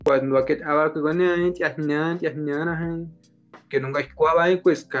cuando aquel aba que gana ya na hay que nunca escuaba y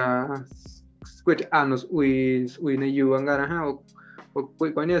pues pues anos uy na yu angara ha o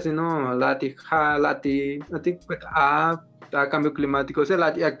pues cuando así no lati pues cambio climático se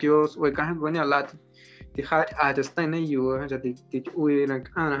lati akios o caja cuando lati ti ha ya está na yu ha ti uy na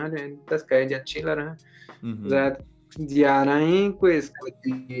ana ha tas que ya chila ha o Mhm. sea ya ahí pues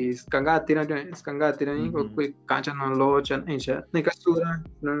skangati na Mhm. pues cancha no lo chan encha ni kasura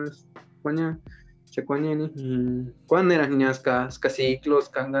no cuando se cuando ni cuando eran niñas ciclos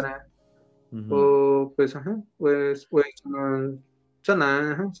kangara Mhm. o pues ajá pues no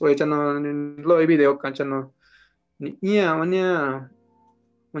sana ajá so echa no lo he video cancha no ni ia mania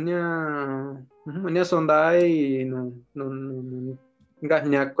sondai no nggak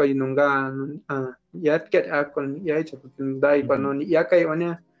nyako nungga ya ket akon ya echa dai Mhm. pano ni ya kai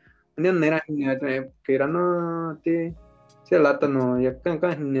mania nera nya que era no ti se lata no ya kan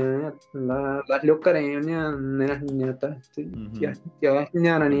nya la lo kare nya nera nya ta ya Mhm. ya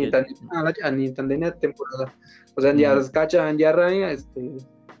nya na ni Porque tan ala ni tan de temporada o sea ya mhm. cacha ya raya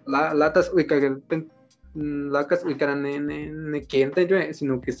latas uy que lakas uy cara ne quente yo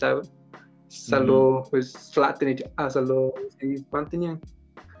sino que sabe Mhm. salo pues flatten salo si Ajá,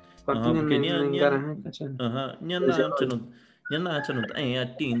 cuánto porque ne ngara cacha ajá, nian na chano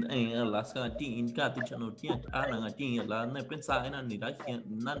tin Alaska tin ka ti chano tin ana tin la na pensa ina ni da hian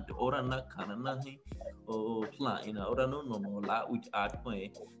nan ora na kana na hi o pla ina ora no la which art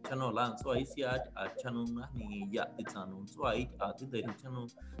point chano la so ai si art chano na ni ya ti chano so ai ti de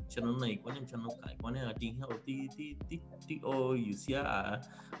chano nei quan chano kai quan a tin ha o ti o you si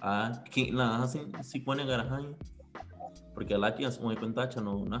ki la si quan ga ha porque lati as mo conta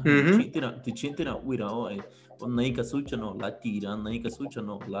chano na ni ti chintira uira o nei ka su chano la tira nei ka su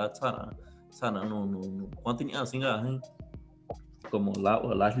chano la tsara no quanti ni asinga como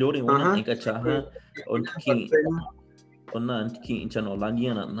la lori ona ajá en ka chaha on ki ona ki chano la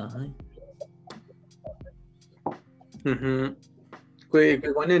niana na que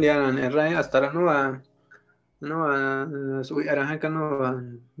bueno ya en ray hasta la nueva subir aranja no va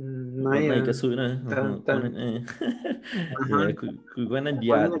on nei ka naya su na tan on tan ajá yeah ku gana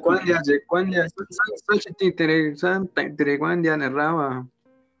dia ku cuando ya son interesante cuando ya narraba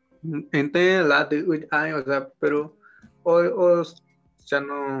ente la de uy, ay o sea pero o ya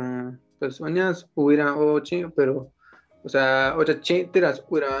no pues uñas hubiera o ching pero o sea o ya ching tiras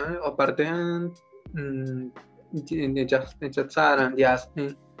hubiera aparte ya tsaran ya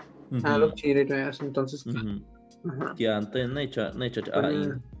lo mhm chile ya entonces mhm ajá dia ante nei cha ai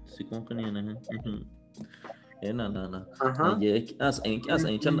coño si con kan na mhm na ajá ye as en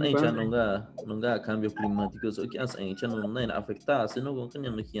chan cuando nunga cambio climático so que as en chan no na afecta se no con kan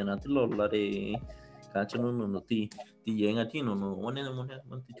no hiana ti lo la de ka chan no ti ye nga ti no mo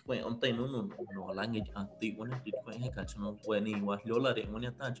ti ko on tai no la ngi ti wona ti ko he ka chan no ni wa lo la de mo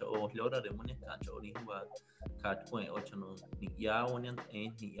ta cha o lo la de mo ka cha o ni wa ka ko o chan no ni ya wona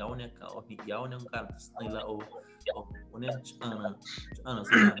ni ya wona ka o ni ya wona ka ni la o wona ana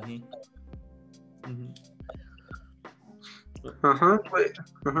sin la he ajá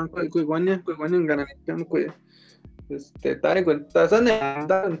pues bueno en ganar pues tare cuenta san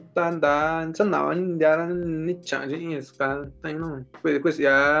nawan ya ni change es ka no pues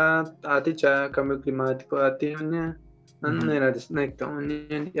ya a ti cha cambio climático a ti ne era desnecto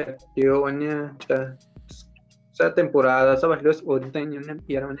ne ya yo ne cha esa temporada sabes los orden ne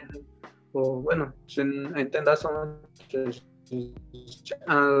ya o bueno sin entender son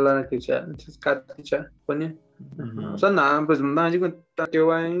a la que cha cha pone o sea nada pues nada yo que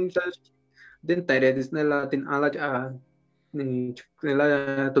va din tare disney tin ala ni la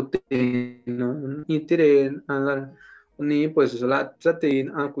no ni tire ala ni pues la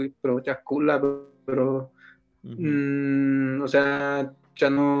tratin a pero ya kula pero o sea ya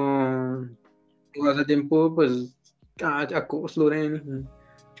no hace tiempo pues ya ku sluren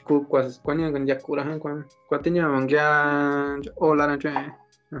ku kwanya kan ya kula han tenía ya ola na che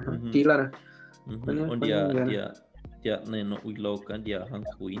tilara On kwanya ngara dia ne no ui loka dia hang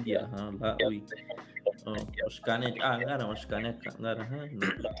kui dia ha la ui oskane ngara oskane ngara ha no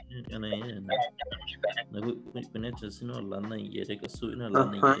ane na gu pene sino la na yere ka su na la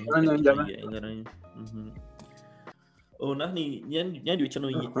na ajá yere ka chano ya ye ngara o na ni nyan du chano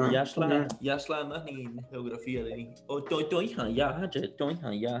ajá yasla na ni geografía de ni o to ha ya ha che to ha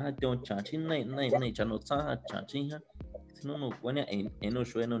ya ha to cha chin nei chano sa cha chin ha sino no kwanya no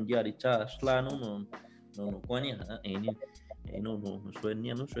shwe no dia ri cha shla no kwanya ha no shwe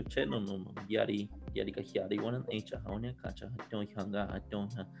ni no shwe che no dia ri ka hia ri wana cha ha wana ka cha to ha ga ha to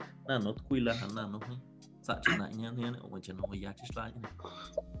ha na no kuila ha na no sa cha na nya ne o cha no ya chi shla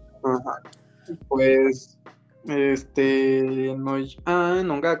Ajá. Pues, no,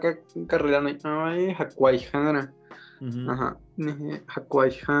 nunca carrera no, Hakuai Hana, ajá,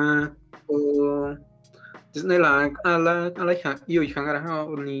 Hakuai Han, o, desde la hija, y Hangara,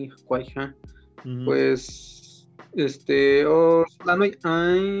 o ni Hakuai Han, pues, o, la no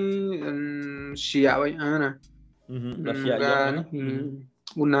hay, Shiabai Ana, La Shia Yang nunca,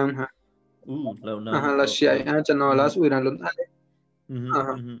 mana? Unanja, La ajá, UNAM. la Shia, no, las hubieran los,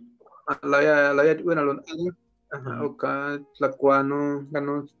 ajá. Laya bueno lo ajá oka tlacuano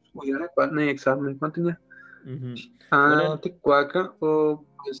ganó hubiera cuál en examen cuánto tenía Bueno, ticuaca o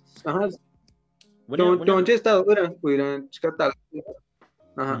pues ajá bueno, bueno. yo estado hubiera chica tal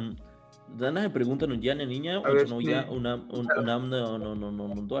ajá Dana pregunta no ya niña a un ver chano ya unam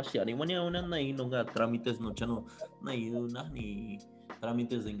no do asia ni bueno una nai no ga trámites no chano nai una ni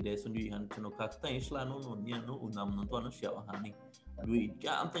trámites de ingreso ni han chano kakta isla no ni no unam no to no sia hani lui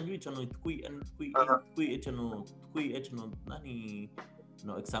ya antan lui chano ajá kui chano nani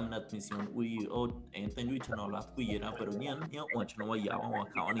no examen admisión ui o antan lui chano la kui era pero ni an ya un chano ya wa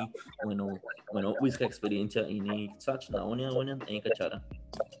kauni bueno uiska experiencia ini such na una en cachara.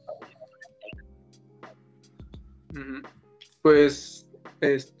 pues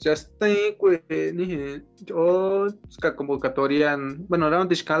ya está ahí pues dije yo la convocatoria bueno ahora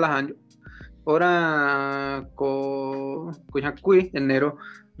de escala año ahora con enero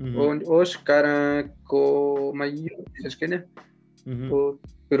o cara con mayo es que no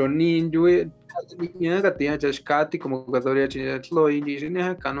pero ni yo ya que tenía ya scati convocatoria ya lo y dice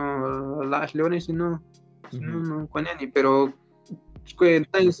ne cano las leones no ni pero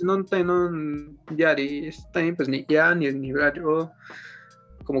cuenta si no ya está pues ni ya ni yo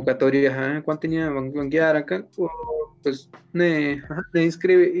convocatoria cuánto tenía vanguardar acá pues ne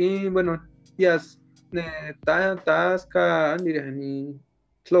inscribe y bueno ya ne tasca ni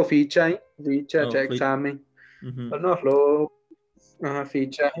lo ficha ya examen no lo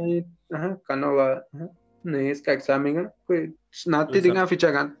fichaje canova ne es que examen pues no te digan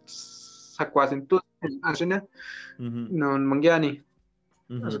ficha gan sacuasen tú así no mangiani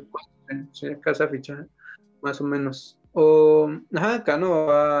casa ficha más o menos o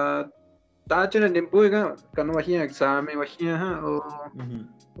canova tacho en el tiempo canova bajía examen bajía o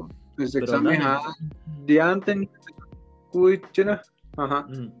pues examen de antes cuichena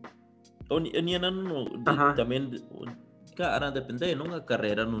o ni no también cara depende no una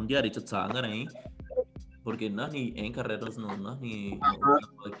carrera no diario changa porque ni en carreras no ni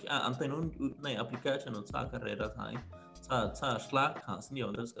antes no aplicación no sa carreras hay sa slack has ni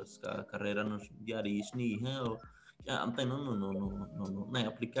otras carrera no diario ni ya antes no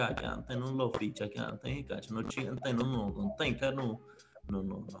aplicar ya antes no lo ficha ya antes que no chi antes no tenga no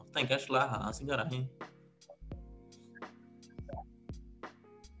tenga slack así cara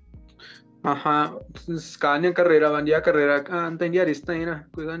ajá Scania carrera bandía carrera antes ya está era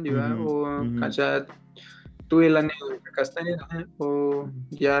cuidan diva o cacha tu la castaña o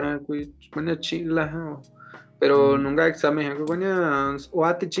ya cuid buena chila pero nunca examen que buena o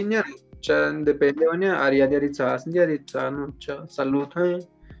ate chiña cha depende buena área de arizas no cha salud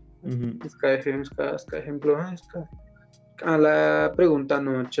es que ejemplo a la pregunta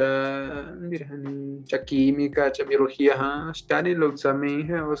no cha química cha biología está en el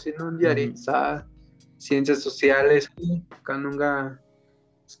examen o si no diariza ciencias sociales nunca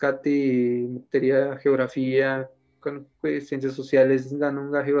Scati materia geografía con pues, ciencias sociales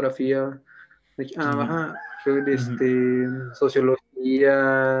nunca geografía baja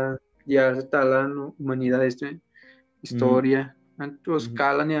sociología ya está la humanidades historia entonces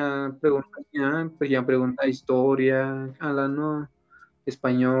calan ya pregunta historia hablando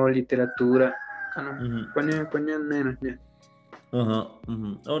español literatura coño menos o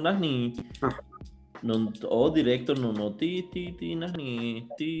ni non o directo no ti ni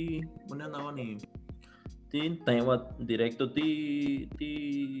una nava ni ti tema directo ti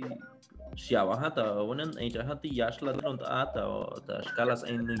siapa hata una enja hati yashla non ata o ta skalas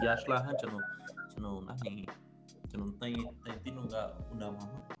en yashla han no ni no ti nunca una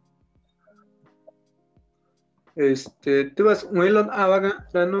tú vas muelon avaga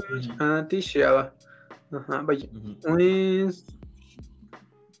no ti siapa vaya pues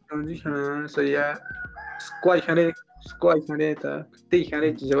sería squad jare ta ti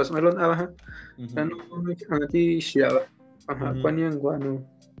jare llevas melon abaja ti siapa cuanian guano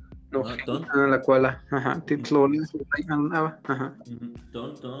no la cual ti tlol abaja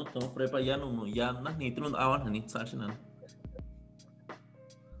ton prepa ya no ya ni tron awan ni sashinan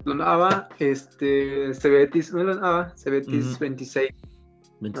Melon aba Cebetis melon aba Cebetis 26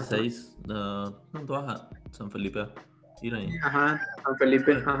 26 no San Felipe Irai. San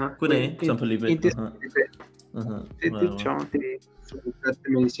Felipe, Kune San Felipe. Inti San Felipe. Inti chon ti facultad de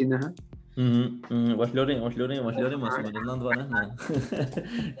medicina, Waslore mas menos não dá né.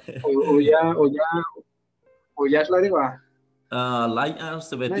 o ya es la de va, Like nai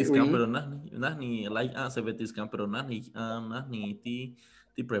sebetis ui, kan pero nah ni like sebetis kan pero nah ni ti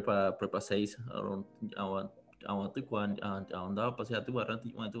prepa 6 awan tu kuan awan da pasi atu baran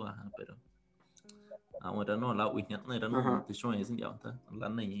ti tu pero awan da no la ui nyat ne da no ti shoy sin ya ta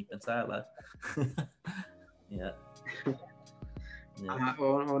la ni pensar la ya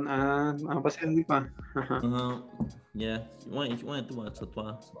apa sih di va, ya wan tu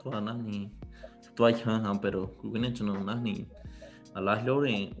setua nah ni setua pero kugene chuno nah ni alas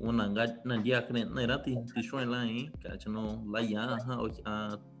lore una na dia kene na rati ti shoy la ka chuno la ya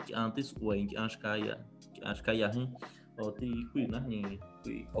antes o askaya o ti kui na ni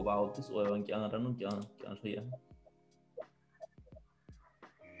kui kobao tis o yang kian ranu kian saya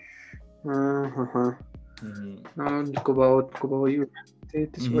no, Cobao yu, te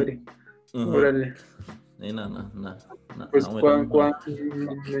suere, órale, na pues cuan,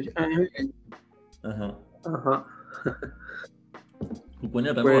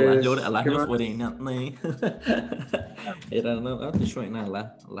 pokoknya dan pues, alas ¿qué lore más? suere nih era na ti shoy na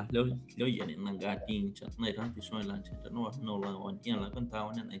la lo ya ni na gating chat na ra ti shoy la chat no la wan yan la kan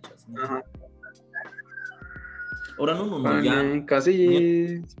taw na chat ora no ya Casi,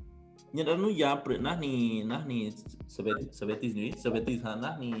 Nyata nu ya pre nah ni sebetis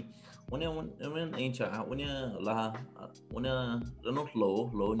nah ni una encha la una rano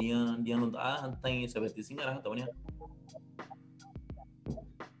lo dia non tai sebetis singa ta unia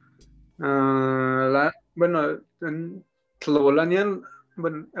bueno, Tlolanian,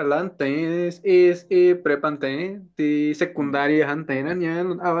 bueno, alante prepante, de secundaria antena, ya,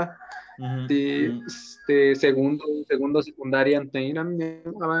 de segundo secundaria antena,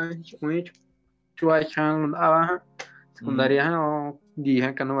 muy chuachan, secundaria, o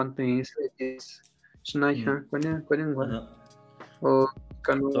dije que no mantenéis, es Schneider, cuenen, o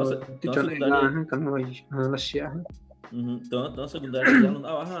cano, tichon, cano, la shia. Então secundaria dia não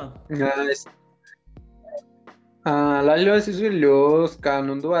dava La Los Los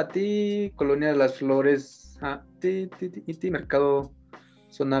Canundo a ti, Colonia de las Flores, ti Mercado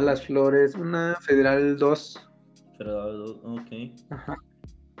Zona Las Flores, una Federal 2. Federal, ok.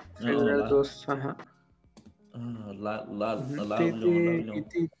 Federal 2, La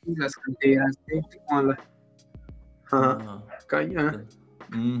las canteras, Calla.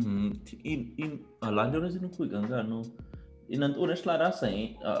 La Leones no cuidan, no. Inan udah selara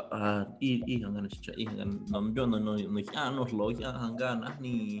sai hangan chicha hangan nom jo no lo hangan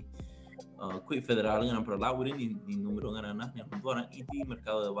ni kui federal ngana pero la udah ni número ngana nah yang orang itu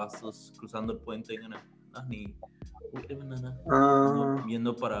mercado de bastos cruzando el puente ngana ni mana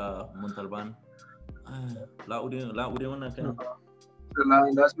viendo para Montalbán la udah mana kan la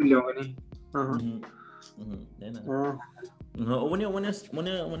 2 millones Una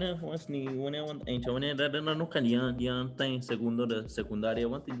no kan dia tem segundo da secundária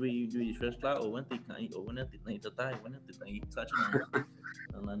one do first la o one kai o one tai tatai one tai sacha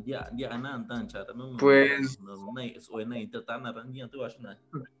na dia anan tan cara no pues nai o nai tatana ran dia tu asna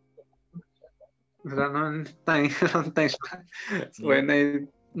no bueno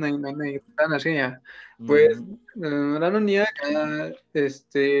no tan así ya pues la no ni o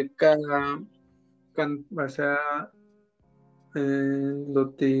sea lo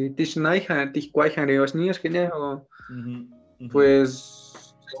de Tishnaiha, Tishquaiha, de los niños que pues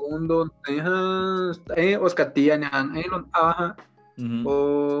segundo Oscatia,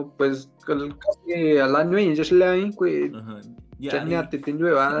 o pues casi al año y yo se le hay que tenía te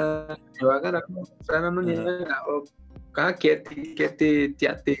lleva a ganar o cada que te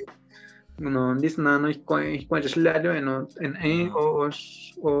no dice nada no es cuando se le hay o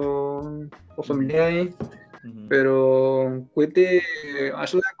familia pero cuete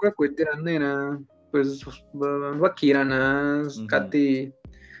asla cuete nena pues vaquiranas cati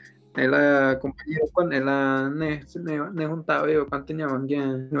ela compañero con ela ne juntaba yo cuando tenía manguía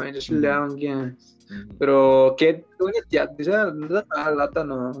no ellos le daban guía pero que tú ya dice la lata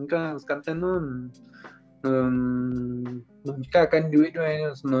no nunca cante no nunca kan duit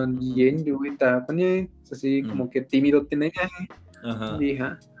no yen duit tapanya así como que tímido tiene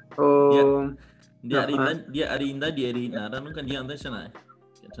hija o dia arinda nada nunca dia anda sana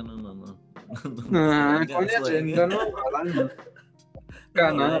no no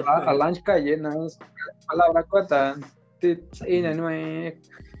kana alanj calle nas palabra kota ina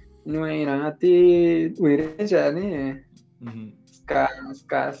no era ti uireja ni ska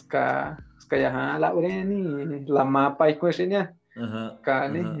kayak la ure ni lama pa iko sinya ka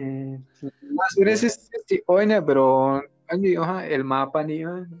ni mas ure si oine pero ani el mapa ni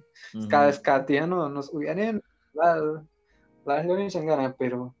skati no nos uyanen la ure sangana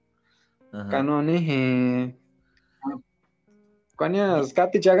pero kano ni coño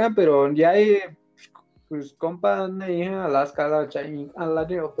skati chaga pero ya hay pues compa ni a la escala chai a la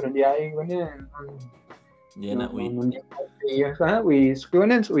de pero ya hay coño Yana ui.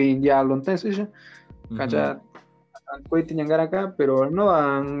 Squiones, ya lo entonces cacha puede tener acá pero no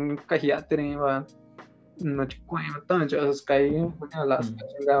van cajiate va no chico tan yo sky punya las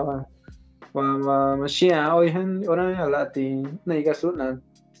cachanga va machia hoy han orang alati naiga suna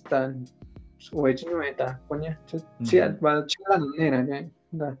tan oye no eta punya si va chilan nera ya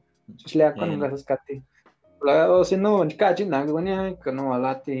da sila con un gas cati o si no cachi na punya que no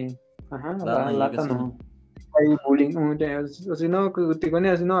alati ajá la lata no hay bullying o si no que te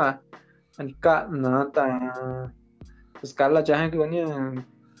pones si no ka na ta skala chahan que ponia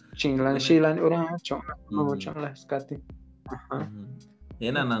chilan orang chong la skati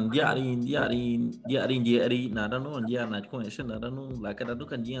Ena nan diari na no dia na ko shin na no la ka no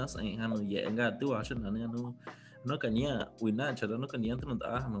kan dia sai hanu ye nga tu a shin na no kan ya wina cha no kan ya tu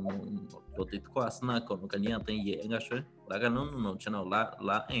da hanu lo tit ko asna ko no kan ya ten ye nga shu la ka no chano la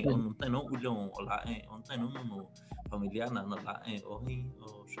on ten no ulon la on ten no familiar na la o hi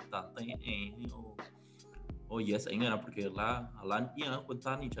o shta ten o yes nga porque la ya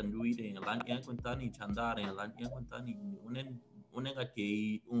cuenta ni chandui de la ya cuenta ni chandare la ya cuenta ni unen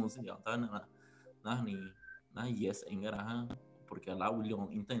que si ya na yes nga ha porque la ulio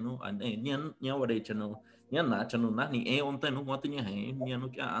inteno nya wade chano nya na chano na ni on teno what nya he nya no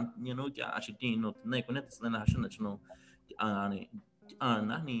kya ashiti no ne konet na shana chano ani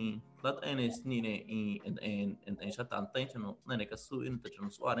na ni lat enes ni ne en shatan chano na ne kasu in chano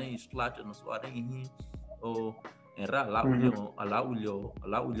suare islat chano suare hi o era la ulio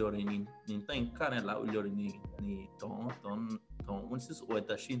ni ten kana la ulio ni ton un sis o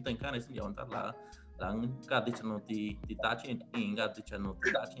ta shin ten kana sin yon la lang ka ti chano ti ta chen inga ti chano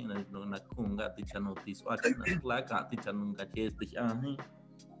ti ta chen na kunga ti chano ti so na la ka ti chano ka che ti hi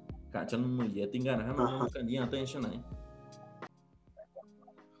ka chano no ye tinga na no kan ya ten shin ai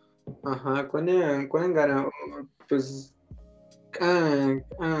ajá cuando gana pues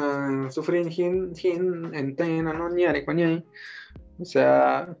sufrir en tena no niare coña o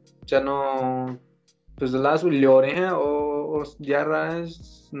sea ya no pues las uliore o ya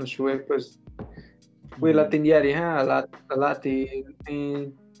ras no sube pues fue la tindiari a la ti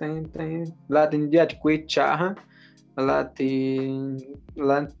la tindiari qui cha la ti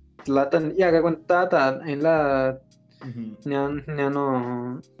la tan ya que contata en la nya no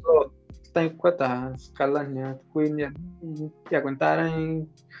tay quata skala nya queen ya contaran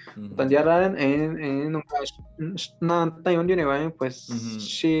tandiaran en un na tay on ne va pues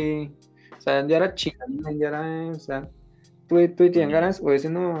sí o sea ya era chica ya o sea tú tienes ganas o si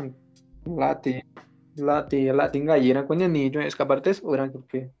no la tinga llena con el niño escaparte ahora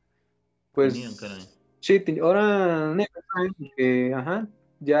porque pues sí ahora ne que ajá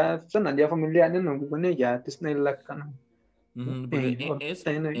ya son ya familiares no con ella te snell la cana porque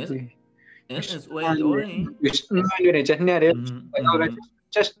es well ora no just nare ahora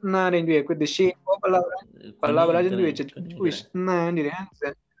just nare ndio ku dishi palabra ndio just nare ndio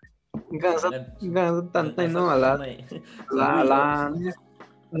gansa tanta no la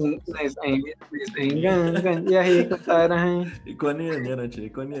gan ya hi ko tara hai kwani ne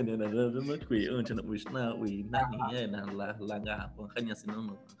che kwani ne no kwi chana wishna wi na ni na la ga ko kanya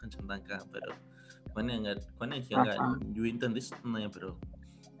sino kan chanda ka pero kwani nga you intend this na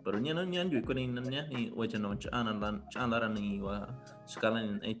pero nya yu kwani nya ni wa chano chana ni wa skala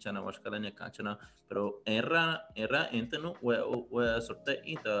ni chana wa skala ni ka chana pero era enteno wa sorte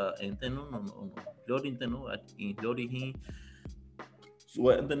ita enteno no lori enteno at lori hi so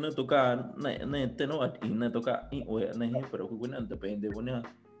enteno toka na enteno at na toka o na hi pero ku na depende bona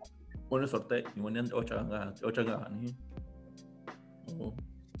sorte ni bona ocha ga ni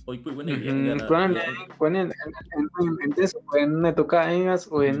hoy pues bueno entonces pueden me toca ellas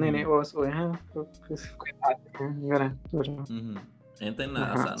o en nene o pues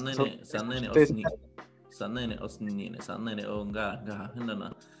entena sanene osni o ga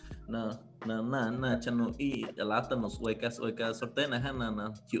na chano i lata nos huecas sorte na hana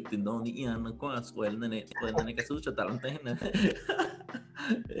na tiutino ni na ko aswel nene ka su talante na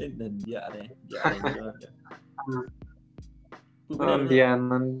ya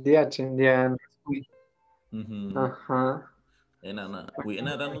Andian. Ajá. Enana, we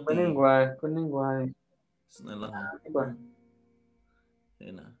enana no Kuning guay. Snella.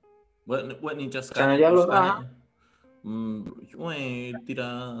 Ena. What ni just Chana kane ya los iskane. Ue tira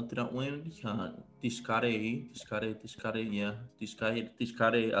ue tiskare ya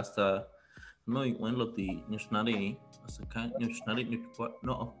tiskare hasta no uen lo ti nyusnare hasta kan nyusnare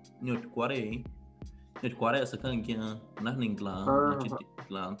nyut kware hasta kan kia nah ningla machiti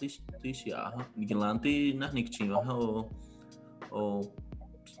glantis tisia glanti nah nikchi o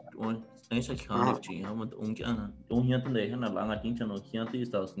esa khanik chi ha mat un hian tande hana langa tin chano hian ti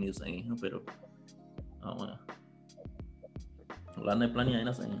Estados Unidos ai pero la ne plania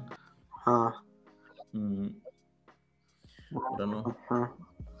ina sai pero no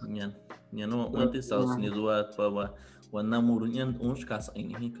nyan no went Estados Unidos wa namuru nyan uns kas ai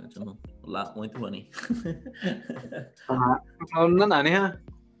ni ka chano la went wani no nani ha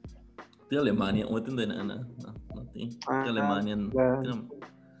ti Alemania went tande na ti Alemania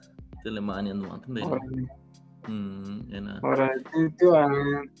ti Alemania no tande ena ora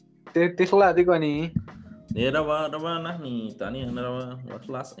ti khla ti ko ni era va nah ni tani era va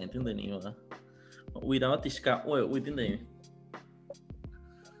class entende ni va without tiska we tinde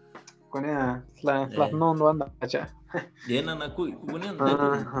konya la non anda cha yena na ku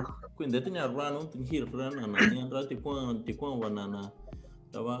ndete nya rano tinhir rana na nya ra ti kwa wana na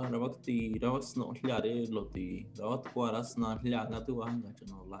rava sno hliare loti rava kwa ras na hlia na tu anga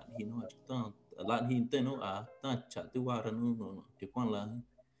chano la hi no ta la hi te no a ta cha tu wa rano no ti kwa la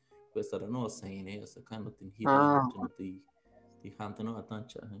questa era no sai ne sta kan tinhir chano ti hanta no ta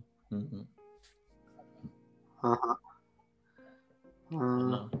cha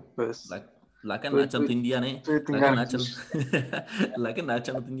pues la kan na chan tindia ne la kan na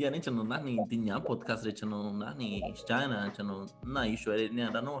chan tindia ne chano na ni tinya podcast re chano na ni chana chano na ishware ne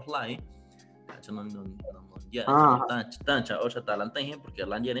da no lai chano no ya chano ta cha o cha talanta he porque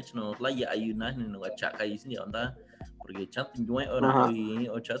la ne chano la ya ayu na ni no cha kai sin ya onda porque chat tinjue ora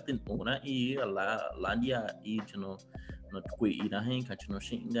o chat tin una y la dia y chano no kui ina he ka chano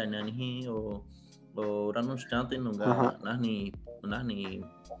shinga na ni o rano stante nunga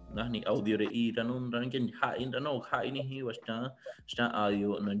nahni audio re i ranun ranken rano hai ni hi wasta audio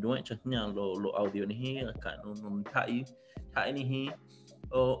no join chanya lo audio ni hi ka nun hai ni hi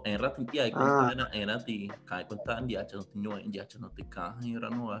o en ratin ti ai kunta na en rati kai kunta dia cha tinyo dia cha no tika hi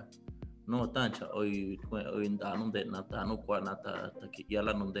rano no tancha oi nda non de na ta no kwa na ta ki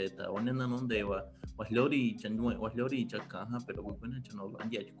yala non de ta onena non de wa lori chanyo wa lori chaka ha pero bueno chano la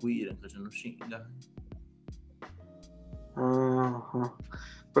dia kui ren ka chano shinga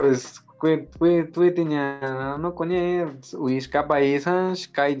pues tu tinya no konye uiska paisa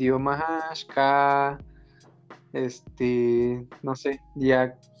ska idioma ska no sé ya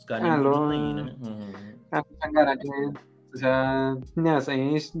sangara o sea nya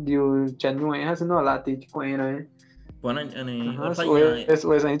sai diu chanyo ha sino la ti ko era ponen ani es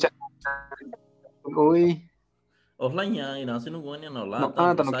ai cha oi offline ya ina sino gonya no la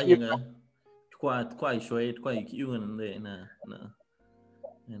ta sa ya qua shoi qua kiu de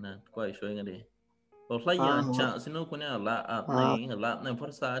na qua shoi ngade offline ya cha sino konya la na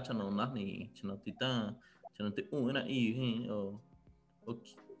forsa cha no na ni chino tita chino te una i he o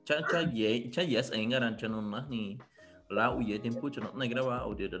cha yes ai ngaran chano na ni la uye tempo chano na graba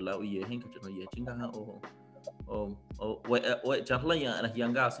o de la uye he chano ye chinga ha o we charla ya na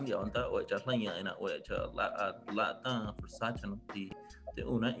yanga sin ya onta o charla ya na we cha la ta forsa chano te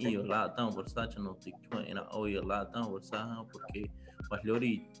una y la ta forsa chano ti na o ya la ta forsa porque was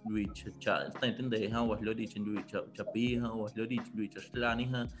lori which cha está entende ha was lori chindu cha pi ha was lori chindu cha slani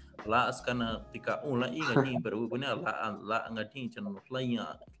ha la askana tika una y ngati pero buena la ngati chano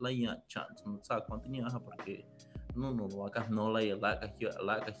la cha sa contenido ha porque no acá no la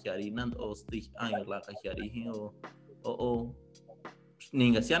ka hiari nan o sti ai la ka hiari hi o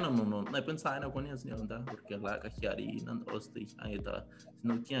ninga siano no pensar na con eso onda porque la ka hiari nan o sti ai ta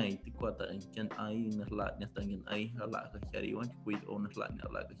no kiai ti kwata kian ai na la nya tangin ai la ka hiari wan kui o na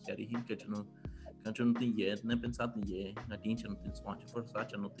la ka hiari hi ke chano kan chano ti ye na pensar ti ye na tin chano tin swan for sa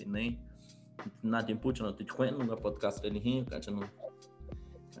chano ti ne na tempo chano ti kwen no podcast ni hi ka chano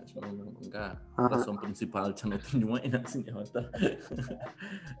nunca razón principal chano tinyo ina sin yata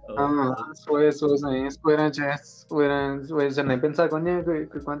eso es fuera ne pensar con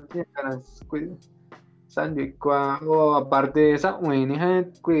que cuánto caras san de qua o aparte esa uni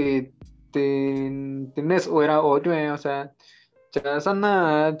que tienes o era otro o sea cha sana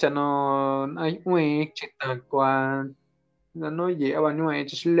cha no ai ui chita qua no lleva no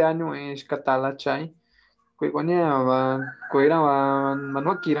es la no es catala chai quei quan và quei ra mà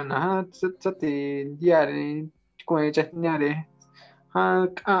nó kia na rất thì diare quei chắc nhà đấy ha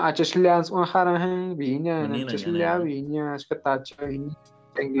chắc lians on hara ha vinya chắc lia vinya skata chai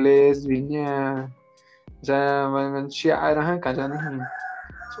inglés vinya ja man sia ra ha ka jan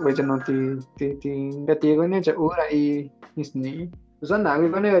bây giờ nó thì cái tiếng của nó chỉ ura i isni usa na cái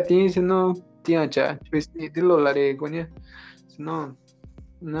con này tiếng nó tiếng cha twist đi lo la de con nhá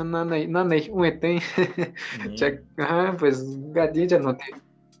no này uete chắc ha pues cái tiếng cho nó thì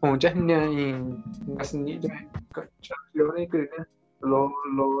ông chắc nha i gas ni cho chắc lo này cái lo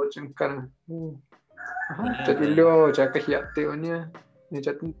chẳng cần chắc lo chắc cái hiện tượng nhá ni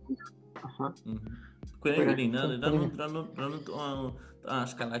chắc Kaya din na rano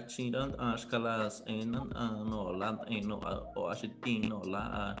skala chindan skala no la no o ashitin no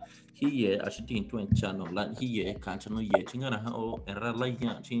la hiye ashitin tuen chan no la hiye kancha no ye chingana ha o era la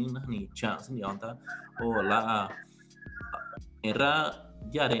ya chin ni chance ni anta o la era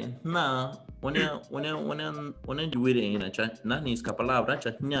yare na one juire ina cha na ni ska palabra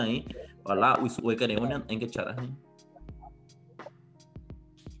cha nyai o la usu we kare one en que chara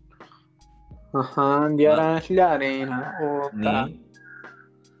dia ra shliare na o ta ni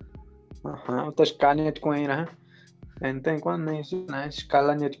o ta skania com ina então quando na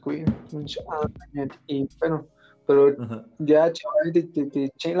escala net kui net i pero dia chai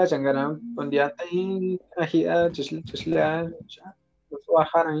de chela changara con dia tai ahia chusla so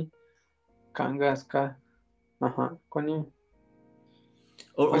ahara kangas ka con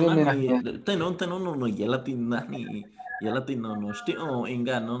o nani te no yela ti no sti o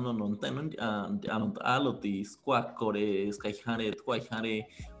inga no te no alo ti squat core sky hare twai hare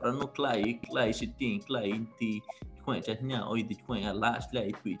rano clay shitin clay ti khỏe chắc nha ôi thì khỏe là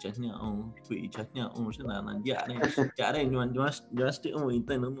lại quỷ chắc nha ông sẽ là chả đây nhưng still ông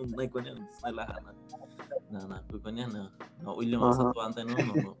tên nó này có nhận là na quỷ có nhận nó ôi lượng sao toàn tên nó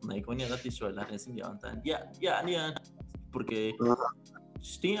này có nhận là tí soi là xin chào anh ya ni porque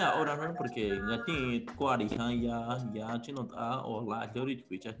Sting ahora no porque ngati kwari ha ya chino ta o la teori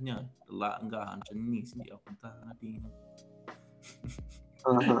quỷ chắc nha là nga han chân ni xin chào anh ta đi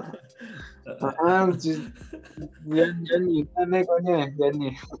Jenny này có nhỉ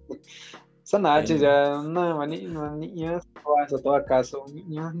Jenny sao nào chỉ là na mà nị nhá qua số to cả số nị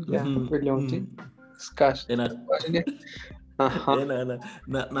nhá ya phải lượng chứ scash na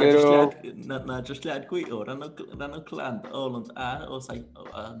just let quỷ ở nó clan o sai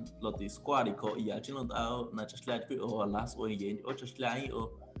lo ti squad ko ya chino ta na just let quỷ o last o yen o just let o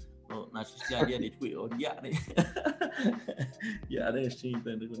na just let ya de quỷ o ya de sí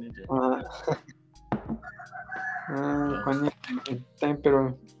te con ella con tem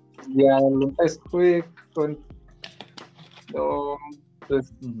pero ya lo estoy con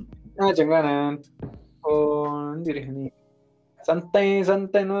pues chẳng hạn con dirigir sante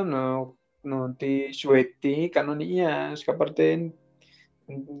no ti sueti canonia escaparte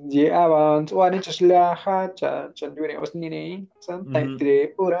llevaban su han hecho slaha cha dure osnine sante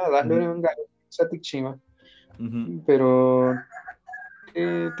tre ora la no nga satikchima pero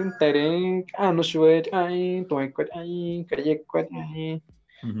tentaré no suet ai toi quat ai kaye quat ai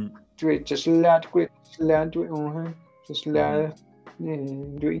tu just la tu just la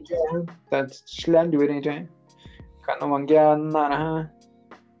du ta slan du ne ja kana mangyan na ha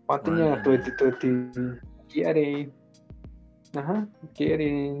patinya tu kiare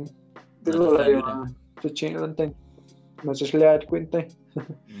kiare dilo la tu chen lante no just la cuente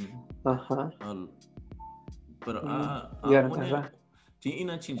pero ti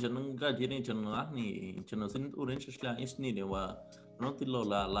ina chinja nunga jere chana ni chana sin orange shla isni de wa no ti lo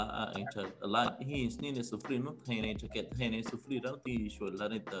la incha la hi isni ne sufri no thene chaket thene sufri ra ti shola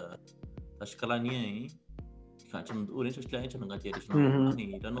ne ta tashkala ni ai ka chana orange shla chana ga jere chana ni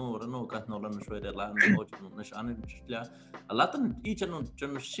rano ka no lan shoy de la no chana na shana shla la tan I chana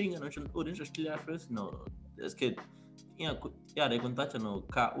shinga no chana orange shla first no es que ya de contar chana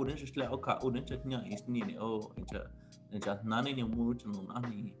ka orange shla o ka orange nya isni ne o incha nani ni mulu chano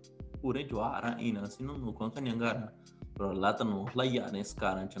nani ure juara ina sino no con kanyangara pero lata no laya ne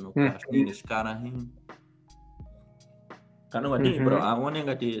skara chano cash ni skara hin kanu ngati bro awon yang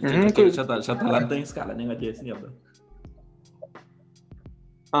ngati chata lanteng skala ne ngati sini bro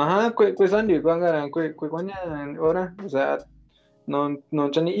kue sandi kwangara kue kwanya ora o sea no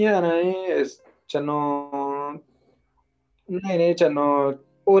chani iana es chano ne chano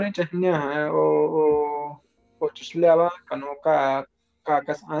ore chanya o chusleva kano ka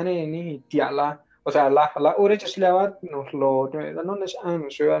kasane ni tiala o sea la ore chusleva no no les an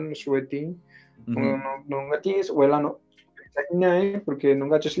suean sueti no ngati es wela no chanya porque no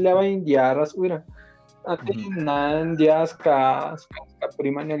ngati chusleva indiaras uira ati nan dias ka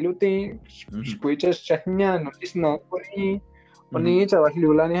primania luti escuchas chanya no is no oni chaval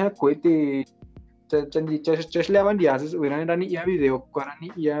lula ne ha kuiti chasleaban ya hubieran ni ya video cuaran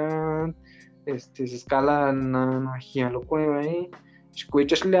ni ya se escala na hia lo pone ahí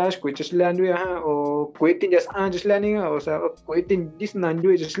escuchas ya o cuitin ya chaslean ni o sea cuitin dis nan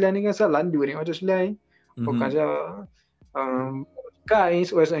yo chaslean ni sa lan yo ni o chaslean o kaya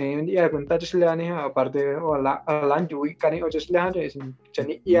kais o esa ya cuenta chaslean ni aparte o lan yo kani o chaslean es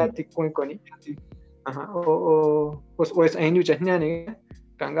chani ya ti con ti o esa yo chaslean ni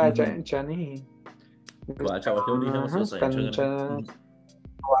kanga chani Quả cho vào đi ha so sai cho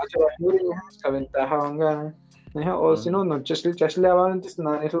esa ventaja venga o si no chasleaban antes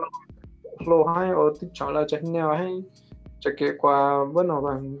na es lo hay o ti chala chasleaban hay cheque qua bueno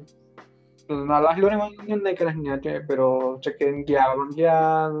na las lunes van a que las niñas pero cheque ya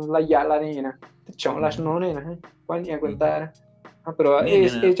la niña ti chala las no ni na cuán ya cuenta pero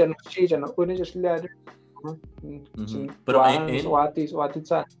es ella no sí ya no une chasleaban pero wati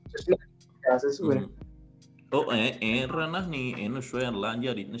sa haces una ranas ni شوية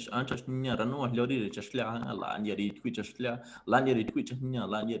لانجري نش أنت شنيا رنوا هلوري تشلع لانجري تقول تشلع لانجري تقول تشنيا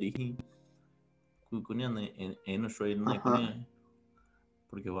لانجري هي كونيا شوية نكونيا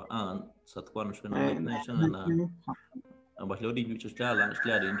porque va satkuan شوية نشنا هلوري تقول تشلع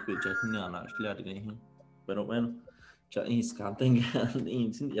لانجري تقول تشنيا لانجري هي pero bueno ya is canten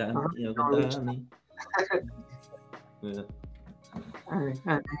ya kita nih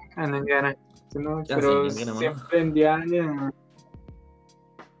gana no, pero siempre en día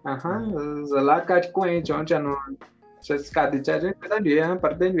ajá la cacho con ellos ya no se escate ya cada día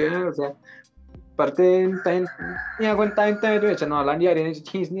parte o sea parte tan ya cuenta ya no la día ni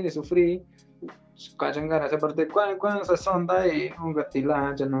chis ni de sufrir cachan gana esa parte cuando se sonda y un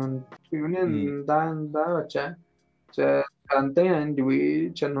gatila ya no unión da ya canten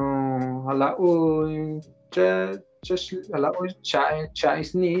ya no a la ya ala chai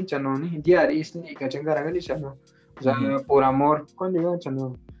ni chano ni diari ni cachan gara ni chano o sea por amor cuando digo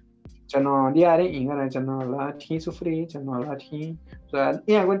chano diari ingara chano la thi sufrir chano la thi o sea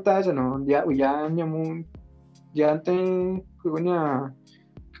ya cuenta chano ya nyamu ya te kunya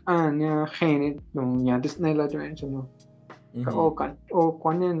anya gene no ya disney la chano o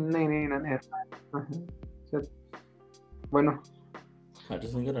cuando ne na bueno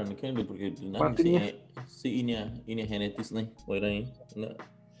harus negara ni kan porque si ini genetis nih orang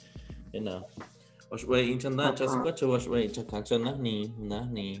na Osway intenda chasqa chawashway chakachana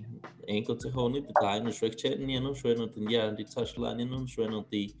ni enko te honi te tai no shwek chet ni no shwe no tinja di tsashla ni no shwe no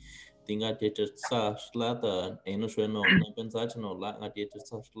ti tinga te tsashla ta eno shwe no na pensa no la nga te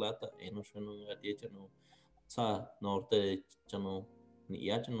tsashla ta eno shwe no nga te no sa norte chano ni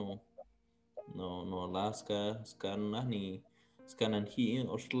ya chano no Alaska skan ni skanan hi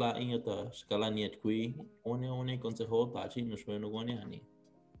osla ingata skalaniet kui one consejo ta chi no shwe no gone ani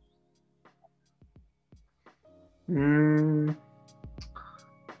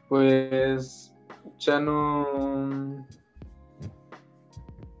pues ya no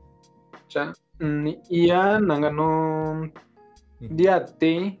ya nangano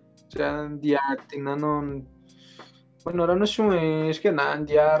diate nano bueno ahora no es que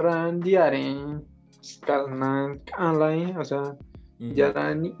diare skalna online o sea ya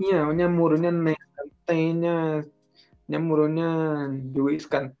nya murunya nya murunya duis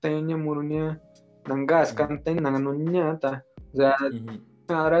kantenya murunya nangas canten nanganonya ta o sea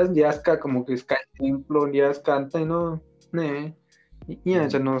ahora ya ska como que ska ejemplo ya canten no ne ya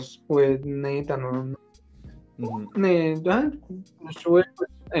ya nos pues neta no ne ya sue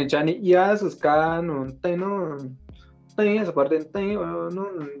ya ni ya ska no te no te esa parte te no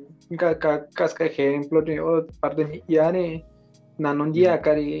casca ejemplo o parte ni ya ne nanon dia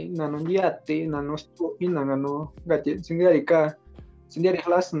kari nanon dia te nanos tu inangano gati singarika sendiri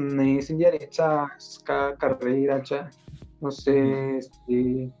kelas nih sendiri ska carrera cha no sé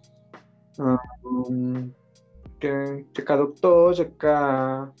checa doctor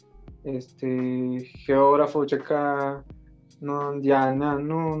checa geógrafo checa no ya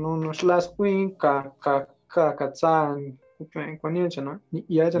no las queen ka tsan con ella no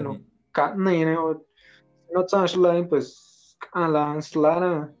y ella no ka ne no tsan slime pues a la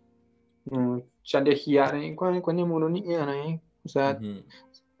slara no chande hiare con ni mono ni ana o sea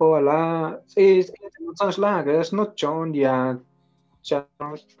hola es la que es no chon ya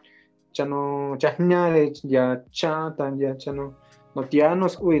chano chanyare ya chatan ya chano no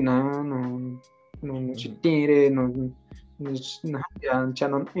tianos uy no chitire no ya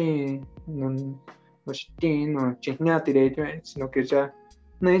chano no chitin no chinyatire sino que ya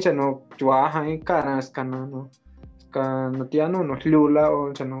no chano chua hay caras cana no no tiano no lula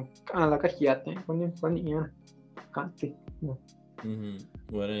o chano a la cajiate con ya cante no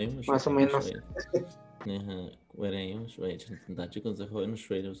más o menos.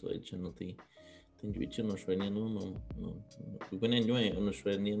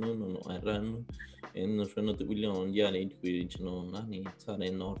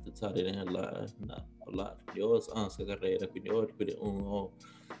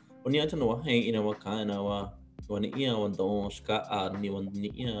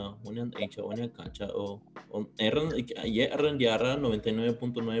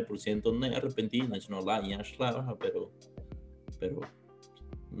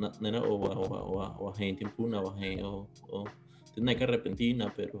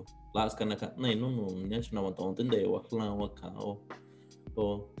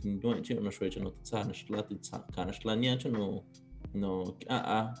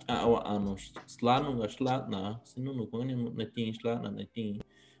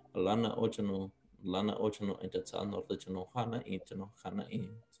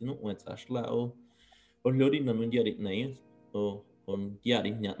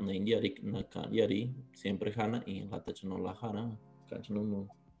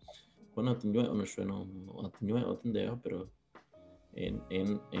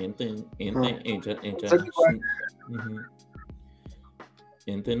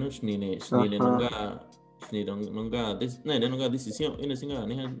 decisión ina singa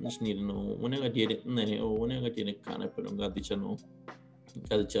ni snil no wona ga jere ne o wona ga jere kana pero ga dichano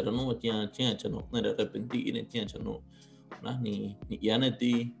ga dichano tia chano ne de repente ina tia chano na ni yana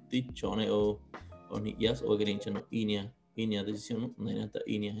ti chone o ni yas o grin chano inia decisión ne ta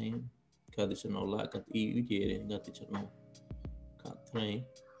inia he ga dichano la ka i jere ga dichano ka trai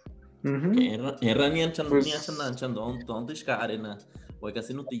era nian chan don diska arena o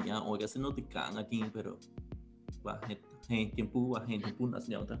casi no te ya o casi no te can aquí pero va tiempo nas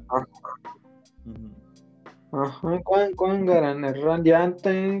nyauta Cuando ganan el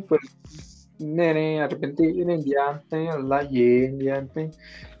randiante, pues nene arrepentido diante la diante,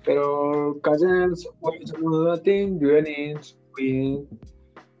 pero casi no tienen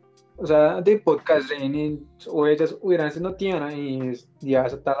o sea, de podcast en o ellas hubieran sido tiana y ya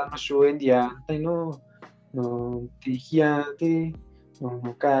se está la show en diante no tigiante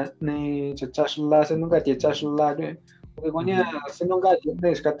no carne chachashla se nunca tiene chachla porque cuando se nunca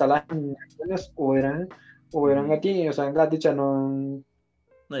tiene escatala o eran gati o sea gati chano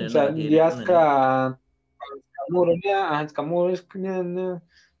o sea días ka kamuronya kamurus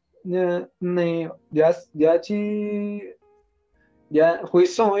ne ya chi ya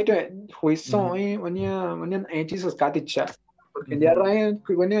juicio onya enti sus katicha porque dia rai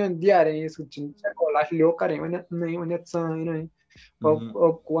kunya diare su chincha ko la lio kare onya tsa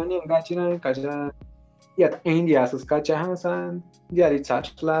o kunya gachi na kaja ya india sus kacha hasan diare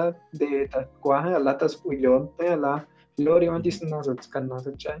chachla de ta kwa la tas uyon te la lori antis no sus kanna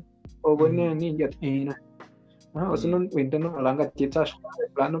su chai o kunya ni ya ina o sea, no intento hablar gatita de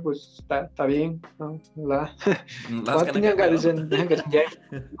plano, pues está bien, ¿no? ¿Cuánto tenía que decir?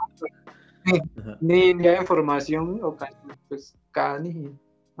 Ni información o pues cani,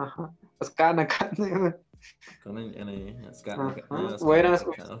 ajá, pues cana. Buenas,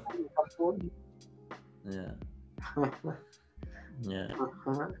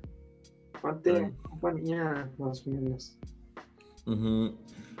 ¿cuánto compañía más o menos?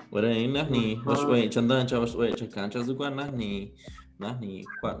 Bueno, nahni waswe chanda waswe chakancha zukan nahni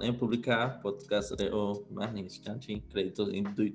kwat publicar podcast o nahni scanchi créditos